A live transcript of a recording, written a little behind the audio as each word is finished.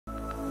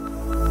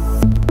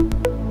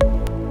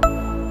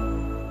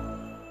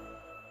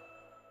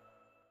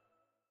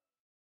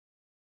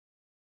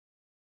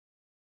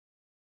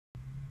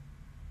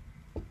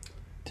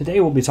Today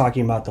we'll be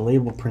talking about the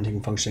label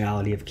printing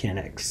functionality of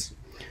CanX.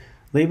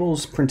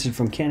 Labels printed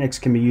from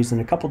CanX can be used in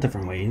a couple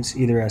different ways,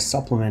 either as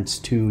supplements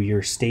to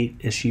your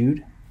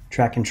state-issued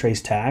track and trace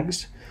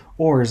tags,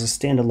 or as a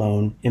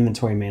standalone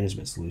inventory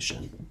management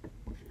solution.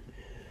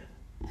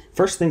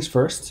 First things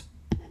first,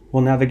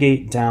 we'll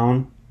navigate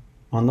down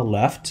on the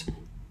left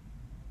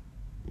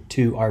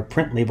to our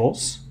print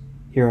labels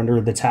here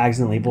under the tags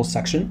and labels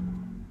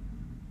section.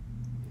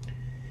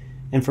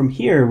 And from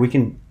here we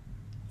can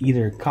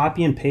either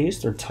copy and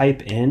paste or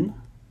type in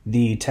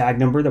the tag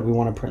number that we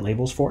want to print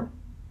labels for.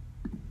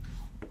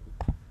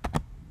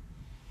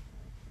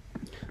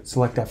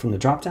 Select that from the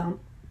drop-down,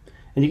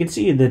 and you can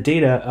see the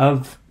data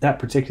of that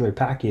particular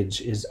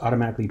package is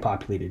automatically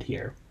populated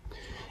here.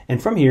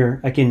 And from here,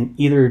 I can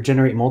either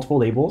generate multiple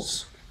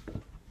labels,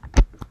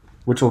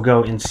 which will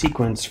go in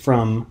sequence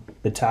from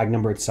the tag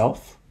number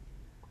itself,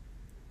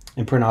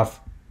 and print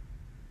off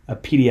a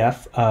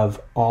PDF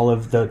of all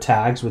of the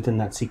tags within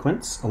that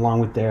sequence, along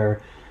with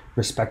their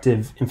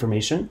respective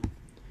information.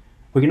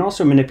 We can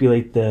also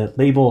manipulate the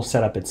label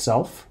setup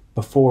itself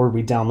before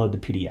we download the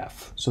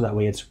PDF, so that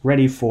way it's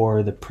ready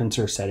for the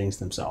printer settings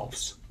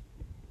themselves.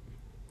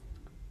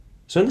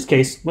 So in this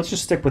case, let's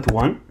just stick with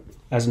one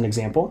as an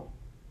example.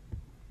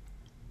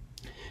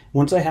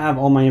 Once I have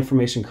all my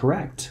information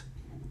correct,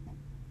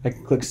 I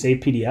can click Save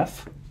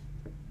PDF.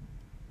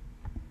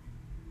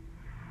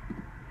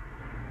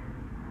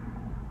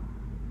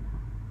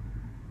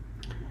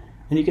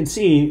 And you can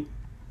see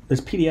this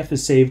PDF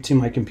is saved to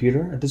my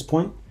computer at this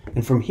point.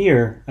 And from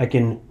here, I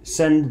can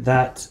send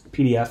that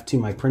PDF to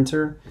my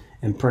printer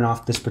and print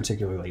off this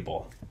particular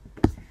label.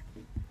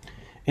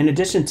 In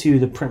addition to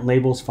the print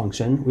labels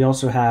function, we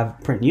also have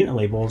print unit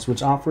labels,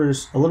 which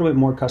offers a little bit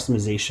more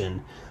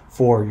customization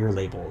for your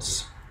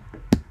labels.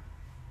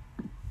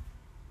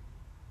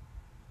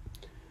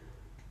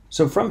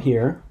 So from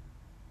here,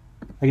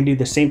 I can do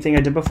the same thing I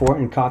did before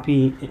and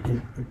copy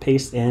and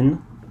paste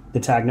in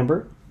the tag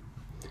number.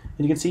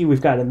 And you can see we've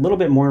got a little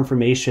bit more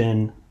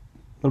information,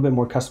 a little bit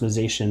more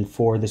customization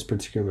for this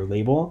particular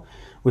label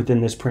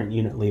within this print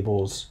unit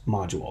labels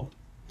module.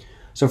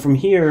 So from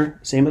here,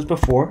 same as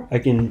before, I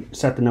can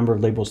set the number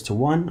of labels to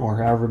 1 or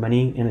however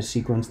many in a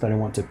sequence that I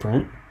want to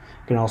print.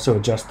 I can also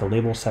adjust the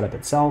label setup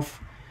itself.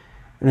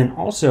 And then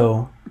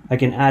also I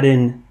can add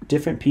in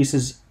different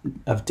pieces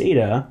of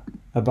data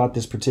about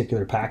this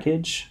particular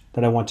package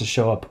that I want to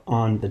show up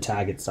on the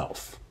tag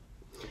itself.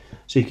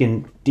 So you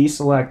can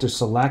deselect or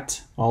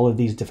select all of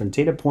these different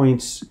data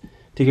points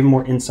to give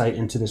more insight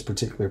into this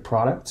particular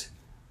product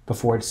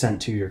before it's sent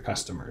to your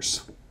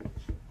customers.